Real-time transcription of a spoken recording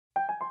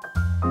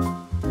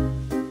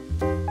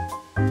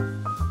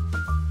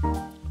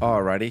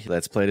Alrighty,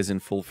 let's play this in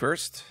full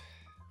first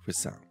with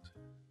sound.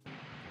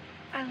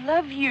 I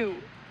love you.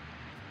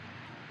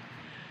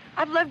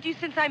 I've loved you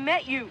since I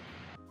met you.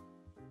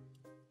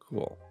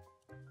 Cool.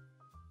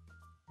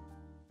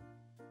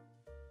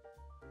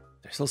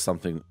 There's still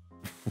something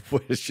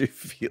where she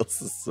feels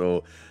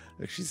so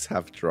like she's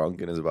half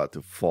drunk and is about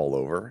to fall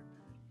over.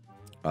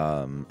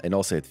 And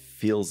also it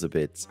feels a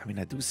bit, I mean,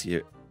 I do see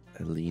it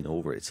lean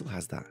over. It still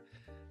has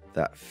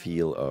that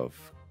feel of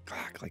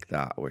like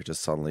that, where it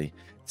just suddenly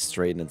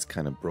straight and it's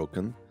kind of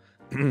broken.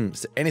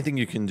 So anything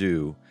you can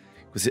do,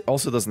 because it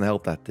also doesn't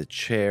help that the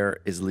chair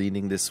is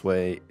leaning this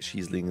way,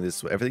 she's leaning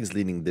this way, everything's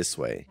leaning this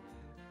way.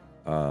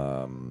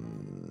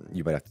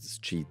 You might have to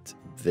just cheat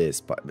this,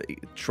 but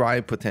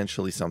try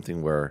potentially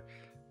something where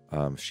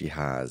she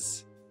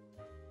has,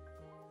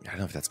 I don't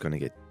know if that's going to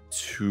get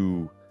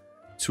too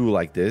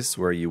like this,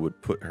 where you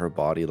would put her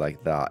body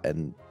like that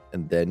and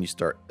then you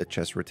start a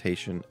chest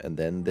rotation and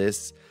then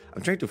this.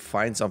 I'm trying to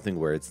find something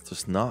where it's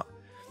just not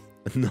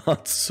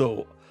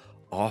so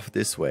off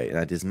this way.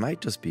 And this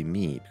might just be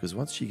me, because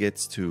once she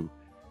gets to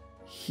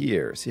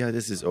here, see how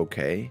this is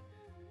okay?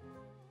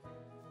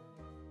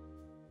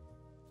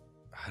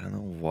 I don't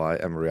know why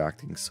I'm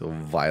reacting so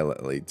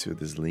violently to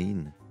this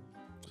lean.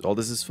 All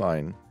this is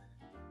fine.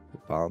 The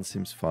balance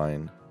seems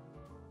fine.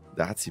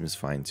 That seems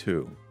fine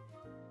too.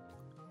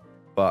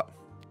 But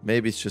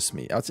maybe it's just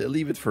me. I'd say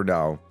leave it for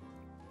now.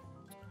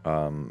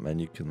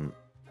 And you can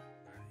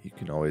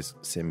always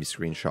send me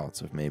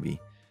screenshots of maybe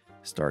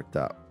start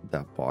that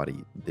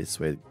body this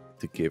way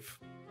to give,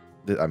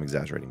 I'm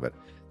exaggerating, but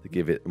to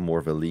give it more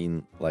of a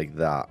lean like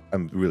that.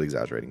 I'm really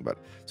exaggerating, but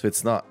so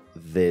it's not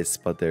this,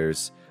 but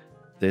there's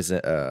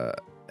a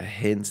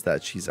hint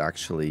that she's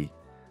actually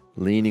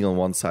leaning on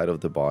one side of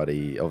the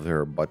body, of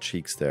her butt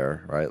cheeks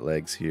there, right?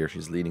 Legs here.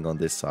 She's leaning on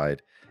this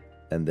side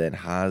and then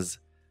has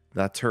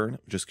that turn.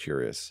 I'm just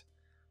curious.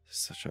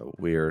 Such a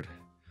weird.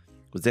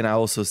 But then I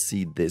also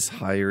see this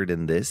higher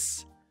than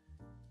this,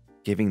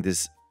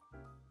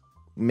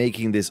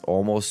 making this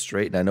almost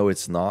straight. And I know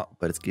it's not,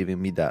 but it's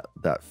giving me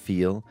that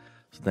feel.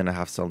 So then I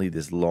have suddenly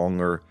this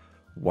longer,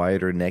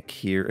 wider neck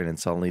here, and then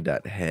suddenly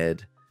that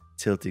head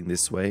tilting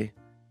this way,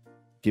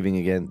 giving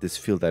again this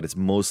feel that it's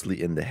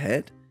mostly in the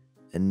head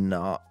and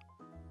not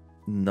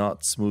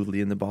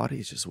smoothly in the body.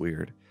 It's just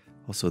weird.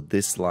 Also,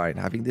 this line,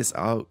 having this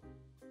out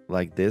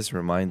like this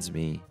reminds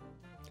me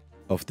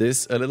of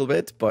this a little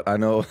bit, but I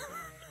know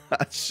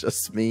that's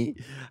just me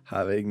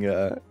having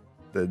the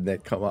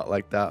neck come out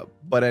like that.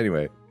 But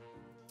anyway,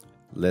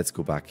 let's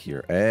go back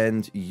here.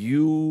 And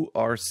you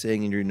are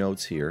saying in your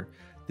notes here,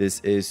 this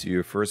is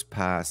your first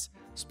pass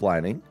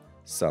splining.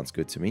 Sounds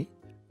good to me.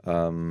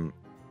 Try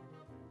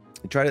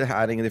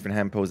adding a different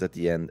hand pose at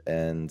the end,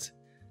 and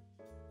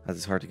as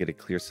it's hard to get a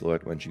clear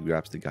silhouette when she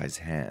grabs the guy's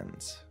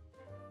hands.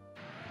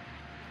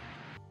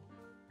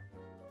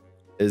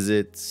 Is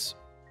it...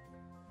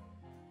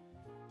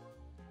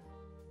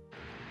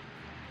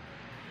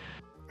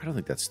 I don't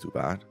think that's too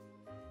bad.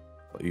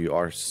 But you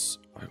are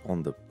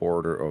on the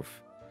border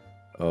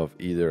of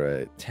either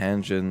a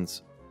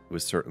tangent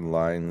with certain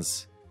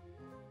lines.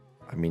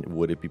 I mean,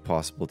 would it be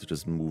possible to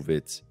just move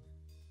it?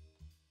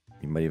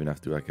 You might even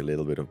have to do like a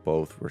little bit of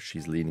both, where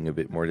she's leaning a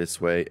bit more this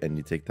way and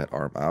you take that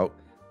arm out.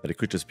 But it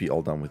could just be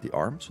all done with the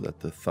arm, so that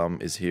the thumb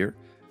is here.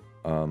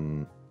 I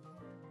mean,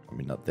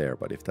 not there,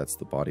 but if that's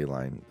the body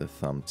line, the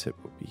thumb tip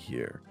would be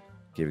here,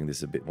 giving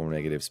this a bit more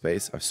negative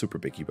space. I'm super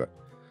picky, but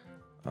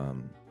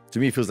to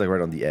me, it feels like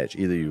right on the edge.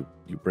 Either you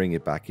bring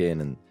it back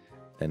in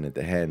and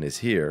the hand is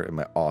here in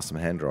my awesome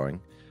hand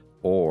drawing,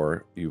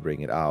 or you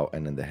bring it out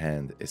and then the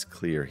hand is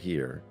clear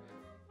here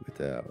with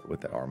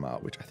the arm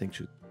out, which I think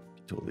should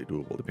be totally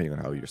doable depending on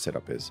how your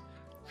setup is.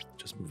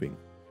 Just moving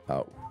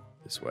out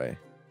this way.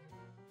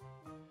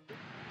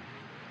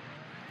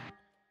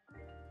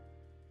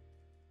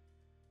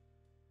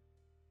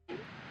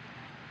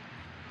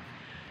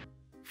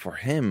 For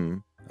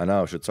him, I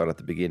know I should start at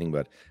the beginning,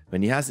 but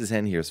when he has his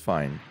hand here, it's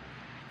fine.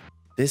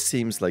 This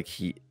seems like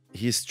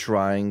he's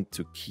trying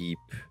to keep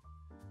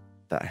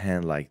that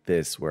hand like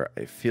this, where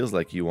it feels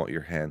like you want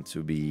your hand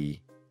to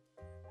be...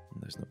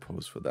 There's no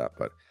pose for that,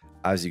 but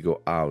as you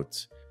go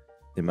out,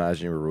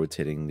 imagine we're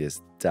rotating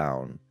this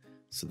down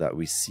so that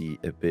we see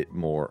a bit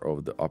more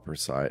of the upper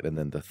side, and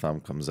then the thumb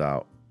comes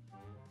out.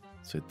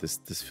 So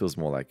this feels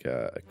more like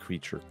a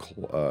creature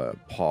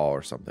paw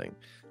or something.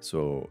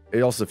 So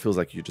it also feels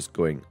like you're just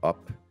going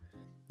up.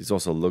 This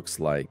also looks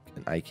like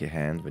an Ike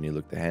hand when you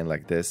look the hand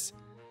like this,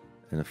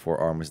 and the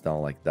forearm is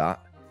down like that.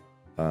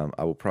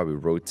 I will probably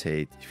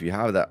rotate. If you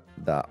have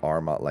that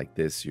arm out like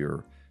this,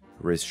 your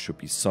wrist should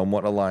be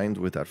somewhat aligned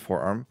with that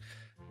forearm.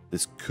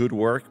 This could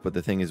work, but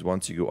the thing is,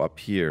 once you go up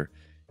here,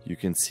 you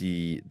can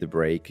see the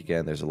break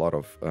again. There's a lot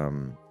of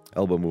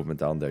elbow movement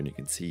down there, and you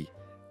can see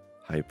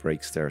how it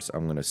breaks there. So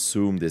I'm going to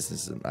assume this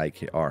is an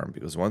IK arm,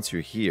 because once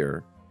you're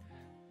here,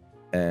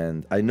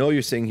 and I know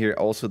you're saying here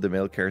also the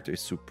male character is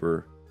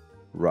super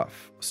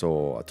rough,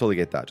 so I totally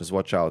get that. Just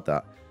watch out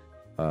that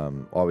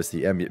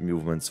obviously ambient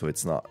movement, so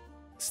it's not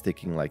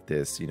sticking like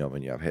this, you know,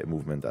 when you have head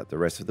movement, that the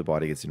rest of the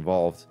body gets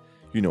involved.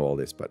 You know all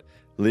this, but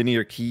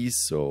linear keys,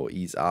 so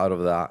he's out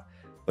of that.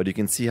 But you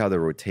can see how the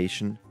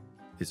rotation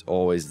is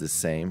always the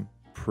same,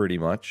 pretty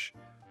much,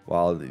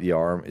 while the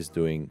arm is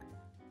doing,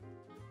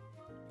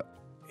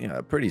 you know,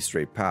 a pretty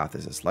straight path.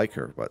 It's a slight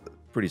curve, but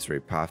pretty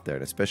straight path there,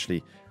 and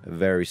especially a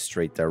very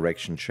straight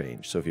direction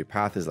change. So if your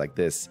path is like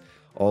this,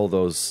 all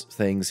those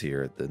things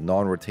here, the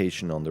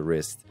non-rotation on the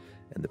wrist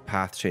and the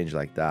path change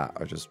like that,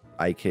 are just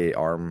IK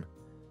arm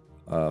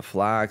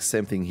flags.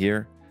 Same thing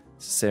here,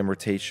 same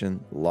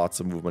rotation, lots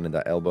of movement in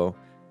that elbow,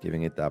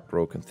 giving it that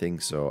broken thing.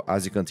 So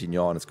as you continue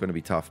on, it's going to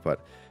be tough,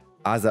 but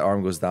as that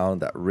arm goes down,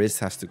 that wrist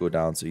has to go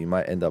down, so you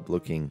might end up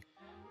looking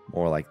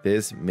more like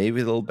this,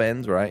 maybe a little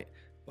bend, right?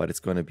 But it's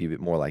going to be a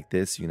bit more like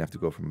this. You're going to have to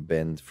go from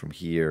bend from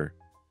here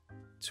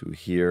to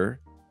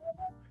here,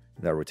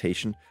 that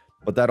rotation.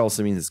 But that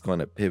also means it's going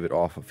to pivot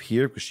off of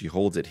here because she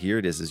holds it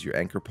here. This is your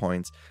anchor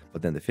point,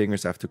 but then the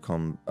fingers have to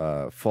come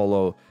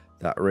follow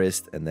that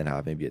wrist and then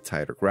have maybe a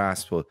tighter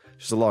grasp. So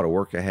just a lot of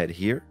work ahead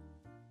here.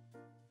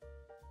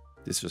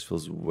 This just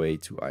feels way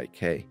too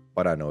IK,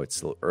 but I know it's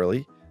still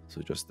early,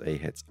 so just a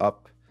heads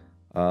up.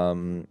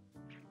 And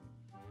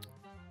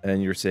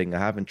you're saying I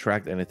haven't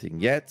tracked anything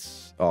yet.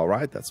 All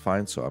right, that's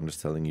fine. So I'm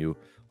just telling you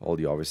all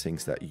the obvious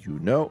things that you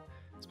know,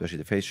 especially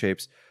the face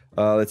shapes.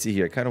 Let's see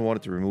here. I kind of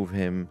wanted to remove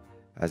him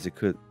as it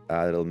could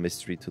add a little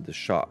mystery to the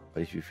shot.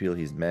 But if you feel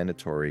he's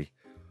mandatory,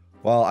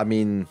 well, I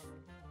mean,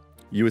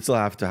 you would still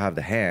have to have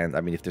the hand.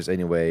 I mean, if there's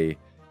any way,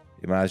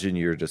 imagine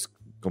you're just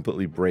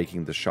completely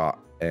breaking the shot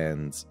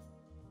and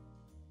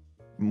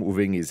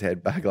moving his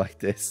head back like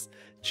this,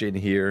 chin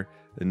here,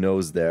 the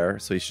nose there,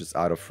 so he's just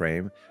out of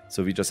frame.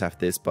 So we just have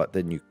this, but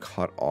then you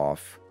cut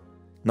off,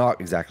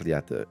 not exactly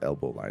at the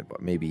elbow line,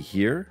 but maybe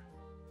here.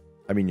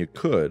 I mean, you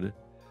could,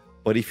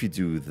 but if you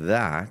do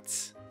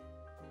that,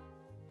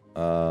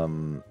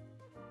 you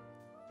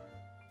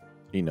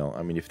know,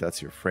 I mean, if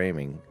that's your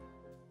framing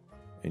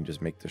and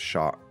just make the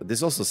shot.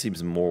 This also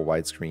seems more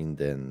widescreen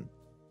than,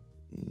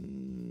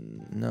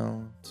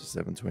 no, it's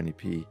a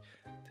 720p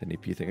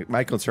 1080p thing.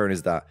 My concern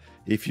is that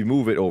if you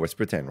move it over, let's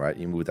pretend, right,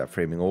 you move that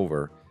framing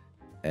over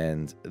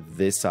and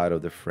this side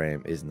of the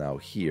frame is now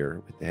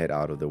here with the head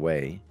out of the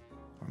way,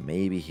 or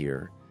maybe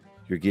here,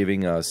 you're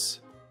giving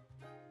us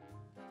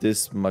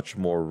this much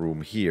more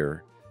room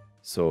here.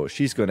 So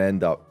she's going to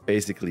end up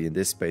basically in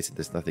this space and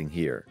there's nothing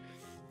here.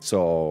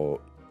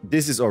 So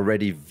this is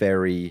already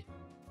very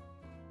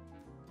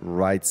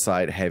right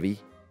side heavy,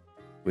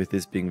 with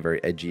this being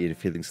very edgy and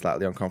feeling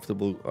slightly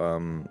uncomfortable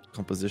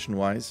composition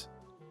wise.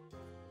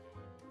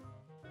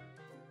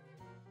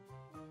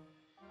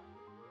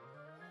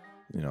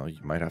 You know, you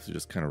might have to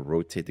just kind of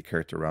rotate the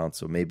character around.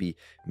 So maybe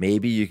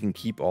you can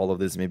keep all of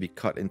this, maybe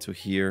cut into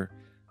here.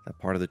 That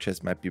part of the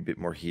chest might be a bit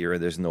more here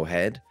and there's no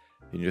head.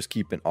 You just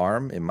keep an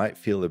arm. It might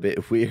feel a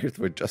bit weird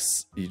where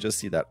you just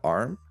see that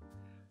arm.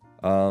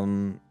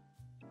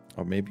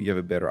 Or maybe you have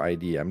a better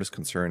idea. I'm just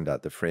concerned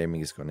that the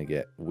framing is going to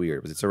get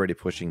weird because it's already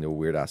pushing the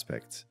weird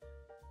aspects.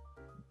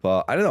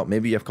 But I don't know.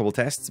 Maybe you have a couple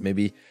tests.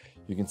 Maybe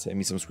you can send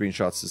me some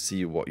screenshots to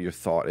see what your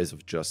thought is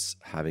of just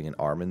having an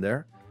arm in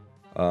there.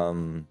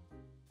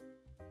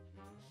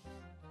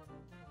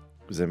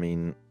 Because I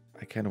mean,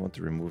 I kind of want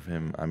to remove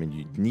him. I mean,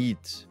 you need,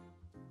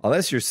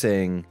 unless you're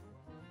saying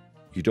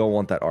you don't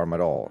want that arm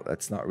at all.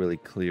 That's not really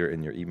clear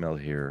in your email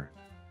here.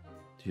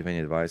 Do you have any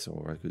advice on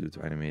what I could do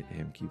to animate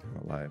him, keep him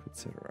alive,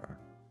 etc.?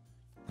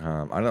 I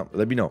don't know.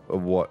 Let me know.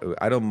 What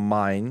I don't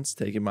mind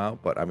taking him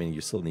out, but I mean, you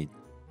still need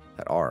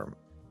that arm.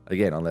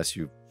 Again, unless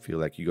you feel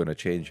like you're going to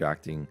change your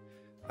acting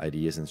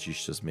ideas and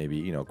she's just maybe,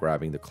 you know,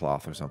 grabbing the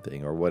cloth or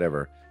something or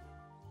whatever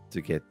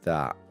to get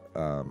that.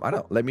 I don't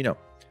know. Let me know.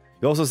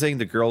 You're also saying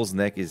the girl's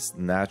neck is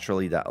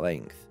naturally that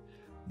length.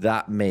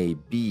 That may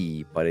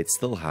be, but it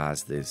still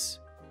has this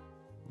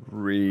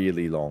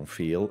really long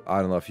feel. I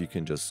don't know if you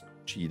can just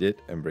cheat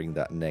it and bring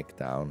that neck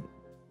down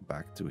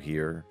back to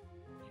here,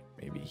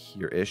 maybe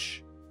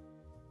here-ish,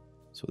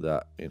 so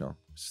that, you know,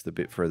 just a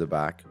bit further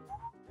back.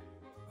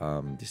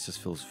 This just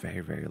feels very,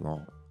 very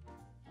long.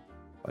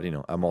 But, you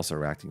know, I'm also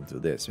reacting to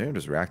this. Maybe I'm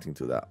just reacting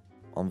to that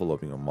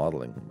enveloping or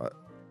modeling, but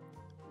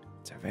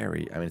it's a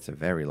very, I mean, it's a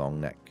very long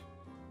neck.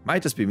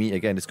 Might just be me.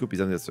 Again, this could be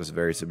something that's just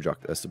very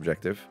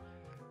subjective.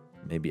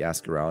 Maybe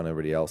ask around.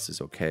 Everybody else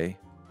is okay.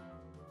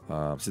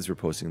 Since we're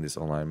posting this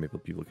online, maybe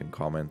people can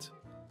comment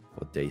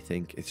what they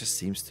think. It just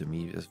seems to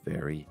me just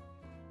very,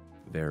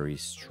 very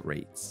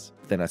straight.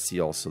 Then I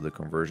see also the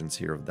conversions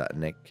here of that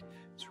neck.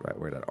 It's right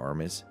where that arm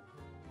is,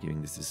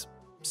 giving this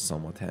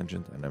somewhat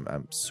tangent. And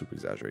I'm super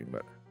exaggerating,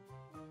 but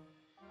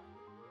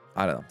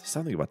I don't know. There's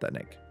something about that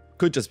neck.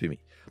 Could just be me.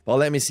 But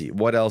let me see.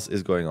 What else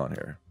is going on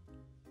here?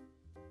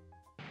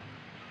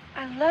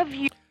 I love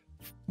you.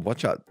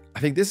 Watch out. I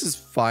think this is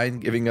fine,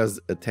 giving us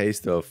a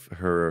taste of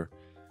her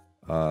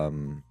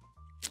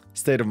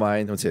state of mind.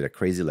 I wouldn't say at a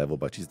crazy level,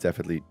 but she's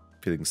definitely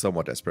feeling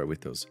somewhat desperate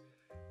with those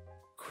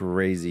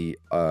crazy,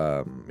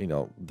 you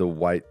know, the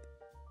white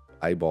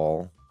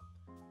eyeball.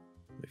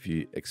 If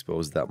you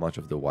expose that much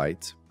of the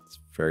white, it's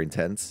very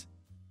intense.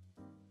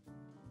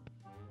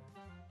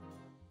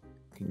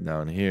 Looking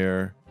down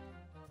here,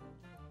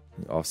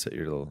 you offset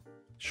your little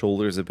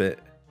shoulders a bit.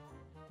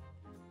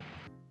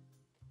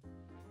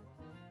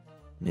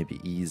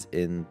 Maybe ease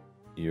in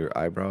your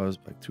eyebrows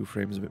like 2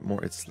 frames a bit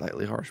more. It's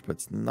slightly harsh, but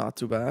it's not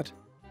too bad.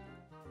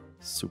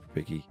 Super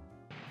picky.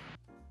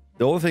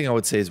 The only thing I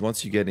would say is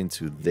once you get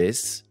into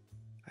this,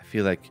 I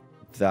feel like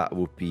that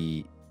would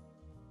be,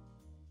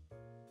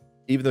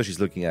 even though she's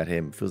looking at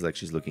him, it feels like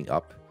she's looking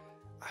up.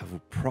 I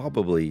would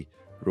probably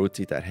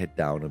rotate that head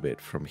down a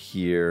bit from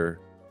here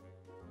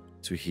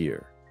to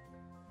here.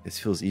 This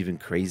feels even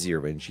crazier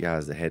when she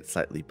has the head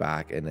slightly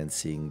back and then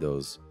seeing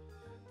those,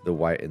 the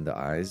white in the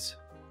eyes.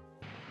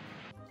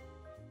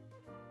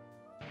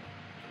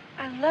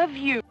 I love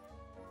you.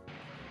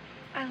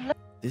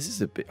 This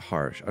is a bit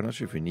harsh. I'm not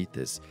sure if we need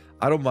this.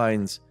 I don't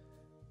mind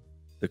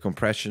the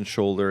compression,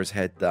 shoulders,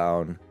 head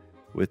down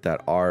with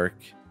that arc.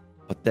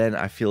 But then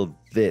I feel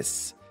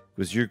this,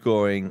 because you're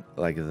going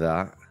like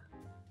that.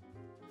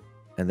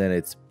 And then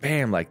it's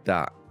bam, like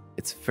that.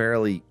 It's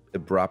fairly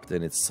abrupt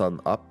and it's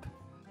sun up.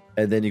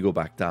 And then you go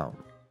back down.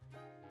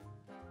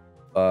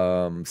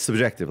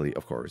 Subjectively,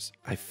 of course.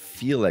 I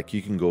feel like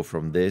you can go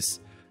from this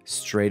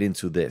straight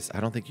into this. I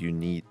don't think you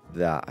need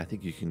that. I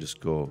think you can just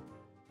go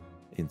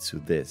into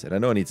this. And I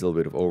know it needs a little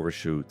bit of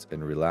overshoot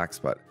and relax,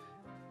 but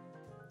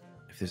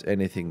if there's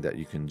anything that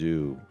you can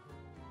do,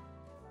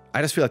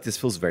 I just feel like this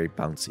feels very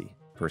bouncy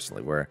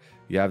personally, where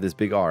you have this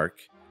big arc,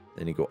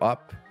 then you go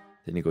up,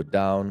 then you go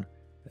down,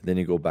 and then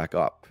you go back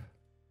up,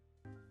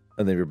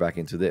 and then you're back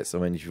into this. I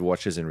mean, if you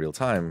watch this in real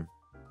time,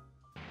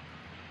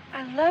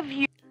 I love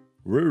you.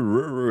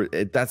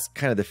 That's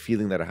kind of the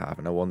feeling that I have,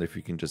 and I wonder if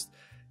you can just,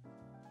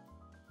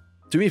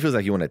 to me it feels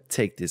like you want to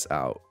take this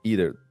out,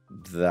 either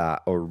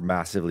that or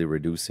massively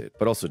reduce it,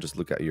 but also just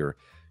look at your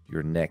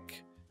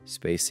neck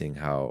spacing,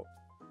 how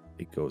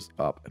it goes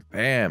up and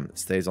bam, it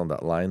stays on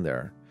that line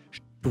there,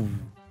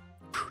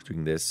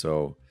 doing this.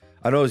 So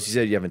I know, as you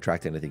said, you haven't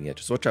tracked anything yet,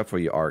 just watch out for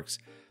your arcs,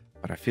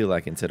 but I feel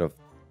like instead of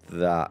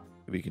that,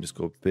 we can just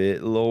go a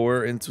bit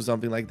lower into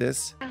something like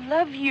this. I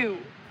love you.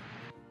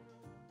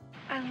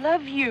 I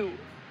love you.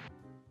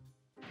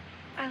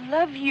 I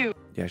love you.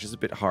 Yeah, it's just a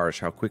bit harsh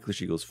how quickly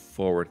she goes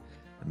forward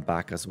and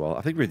back as well.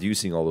 I think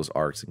reducing all those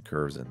arcs and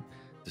curves and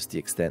just the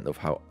extent of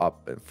how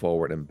up and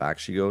forward and back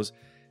she goes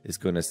is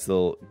going to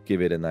still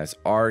give it a nice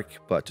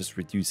arc, but just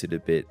reduce it a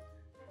bit.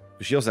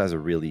 She also has a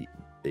really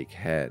big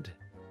head,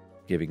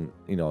 giving,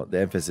 you know, the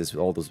emphasis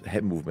with all those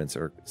head movements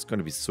are, it's going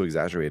to be so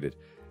exaggerated.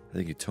 I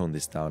think you tone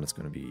this down, it's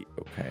going to be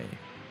okay.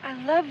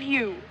 I love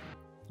you.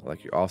 I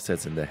like your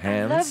offsets in the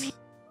I love hands. you.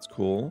 It's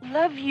cool.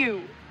 Love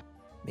you.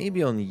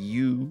 Maybe on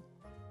you,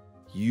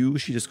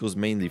 she just goes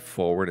mainly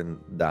forward and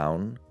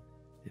down.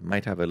 It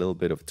might have a little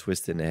bit of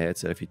twist in the head,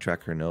 so if you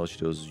track her nose, she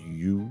does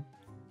you,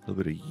 a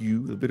little bit of you,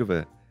 a little bit of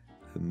a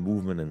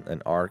movement and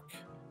an arc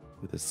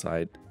with a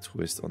side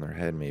twist on her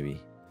head,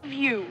 maybe.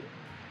 You.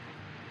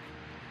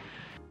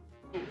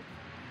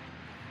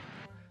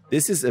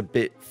 This is a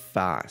bit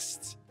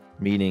fast,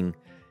 meaning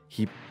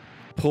he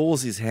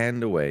pulls his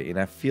hand away, and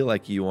I feel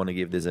like you want to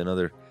give this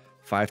another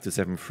 5 to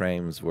 7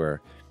 frames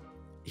where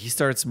he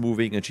starts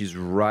moving and she's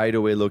right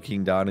away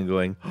looking down and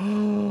going,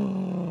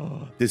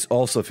 oh, this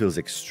also feels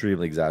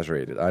extremely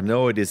exaggerated. I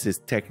know this is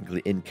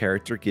technically in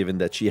character given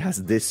that she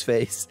has this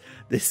face.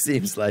 This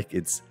seems like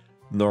it's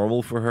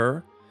normal for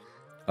her.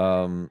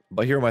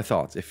 But here are my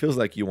thoughts. It feels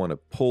like you want to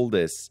pull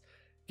this,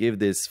 give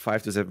this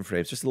 5 to 7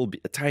 frames, just a little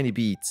bit, a tiny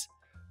beat,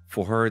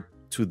 for her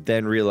to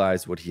then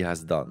realize what he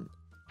has done.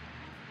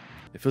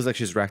 It feels like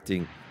she's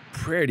reacting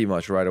pretty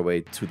much right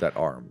away to that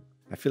arm.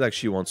 I feel like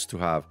she wants to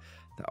have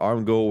the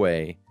arm go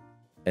away,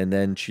 and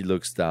then she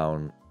looks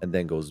down and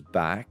then goes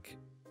back.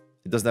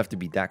 It doesn't have to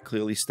be that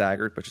clearly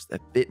staggered, but just a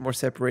bit more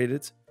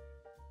separated.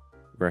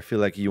 Where I feel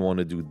like you want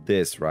to do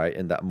this, right?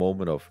 In that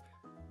moment of,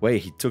 wait,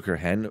 he took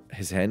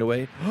his hand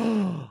away,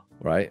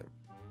 right?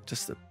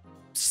 Just a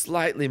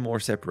slightly more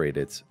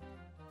separated.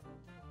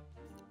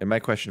 And my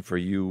question for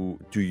you,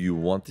 do you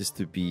want this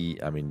to be,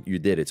 I mean, you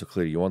did it, so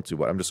clearly you want to,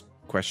 but I'm just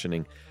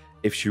questioning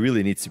if she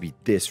really needs to be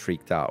this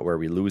freaked out, where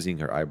we're losing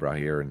her eyebrow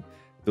here and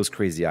those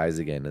crazy eyes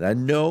again. And I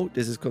know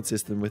this is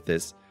consistent with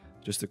this.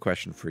 Just a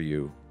question for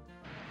you.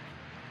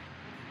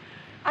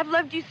 I've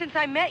loved you since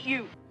I met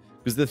you.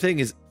 Because the thing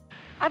is,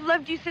 I've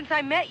loved you since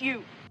I met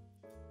you.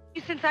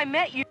 Since I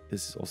met you.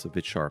 this is also a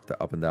bit sharp,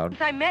 that up and down.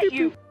 Since I met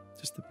you.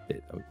 Just a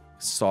bit. I would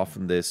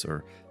soften this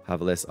or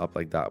have less up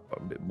like that, but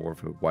a bit more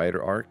of a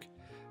wider arc.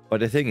 But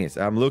the thing is,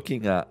 I'm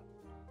looking at,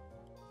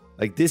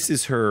 like, this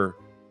is her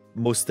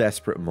most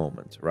desperate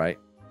moment, right?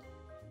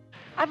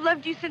 I've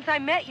loved you since I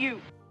met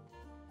you.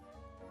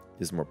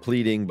 This is more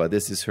pleading, but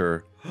this is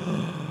her,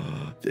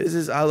 this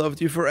is, I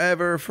loved you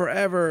forever,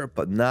 forever.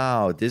 But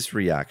now this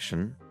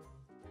reaction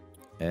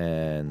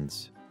and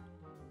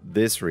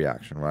this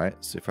reaction, right?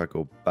 So if I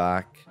go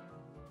back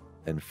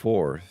and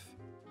forth,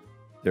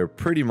 they're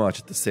pretty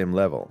much at the same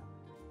level.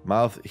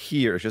 Mouth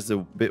here is just a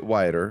bit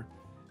wider.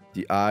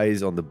 The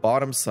eyes on the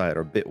bottom side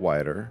are a bit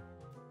wider.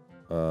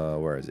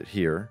 Where is it?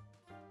 Here.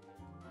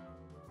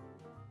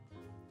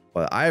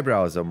 But the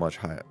eyebrows are much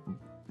higher,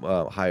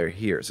 higher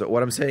here. So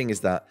what I'm saying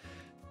is that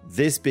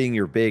this being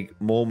your big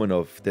moment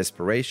of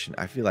desperation,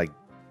 I feel like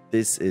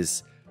this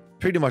is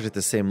pretty much at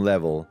the same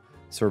level.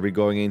 So we're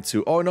going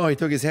into, oh no, he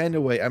took his hand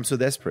away, I'm so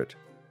desperate.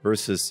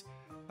 Versus,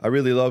 I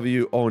really love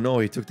you. Oh no,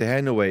 he took the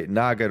hand away.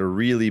 Now I gotta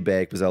really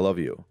beg because I love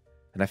you.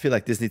 And I feel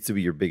like this needs to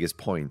be your biggest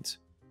point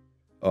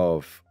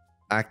of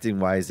acting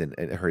wise and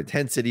her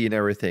intensity and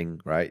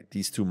everything, right?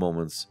 These two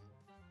moments.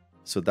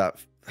 So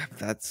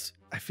that's,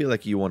 I feel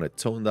like you want to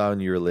tone down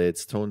your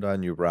lids, tone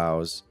down your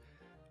brows,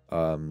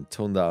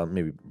 tone down,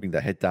 maybe bring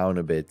the head down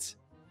a bit.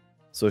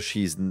 So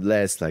she's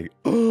less like,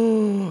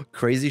 oh,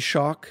 crazy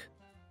shock,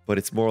 but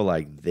it's more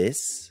like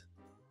this.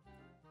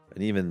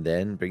 And even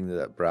then, bring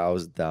the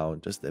brows down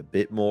just a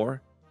bit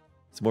more.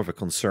 It's more of a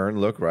concerned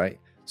look, right?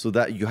 So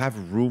that you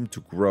have room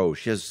to grow.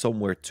 She has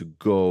somewhere to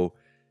go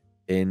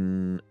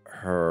in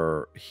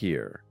her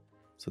here.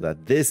 So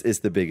that this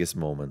is the biggest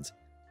moment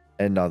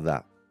and not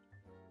that.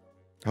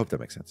 I hope that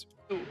makes sense.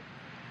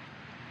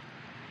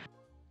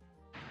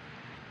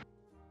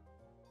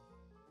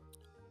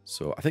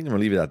 So I think I'm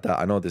gonna leave it at that.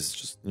 I know this is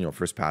just, you know,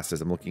 first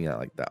passes. I'm looking at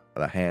like that,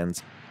 the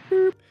hands.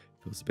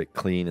 Feels a bit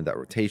clean in that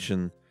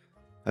rotation.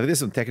 I think there's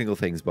some technical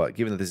things, but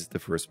given that this is the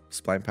first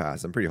spline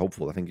pass, I'm pretty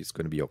hopeful. I think it's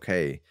going to be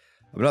okay.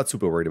 I'm not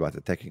super worried about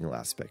the technical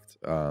aspect.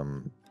 So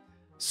I'm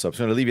just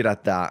going to leave it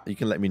at that. You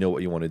can let me know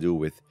what you want to do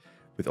with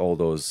all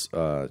those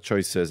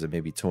choices, and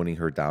maybe toning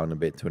her down a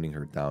bit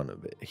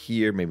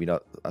here, maybe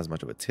not as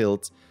much of a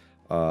tilt,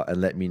 and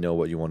let me know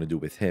what you want to do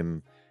with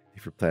him.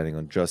 If you're planning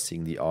on just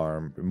seeing the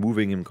arm,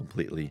 removing him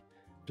completely,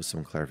 just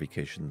some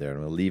clarification there. And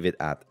I'm going to leave it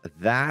at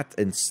that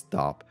and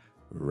stop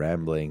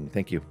rambling.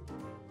 Thank you.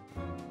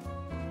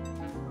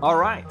 All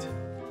right,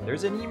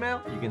 there's an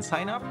email. You can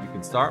sign up. You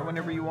can start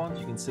whenever you want.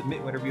 You can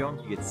submit whenever you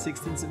want. You get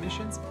 16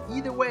 submissions.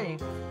 Either way,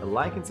 a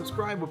like and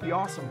subscribe would be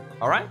awesome.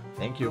 All right,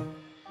 thank you.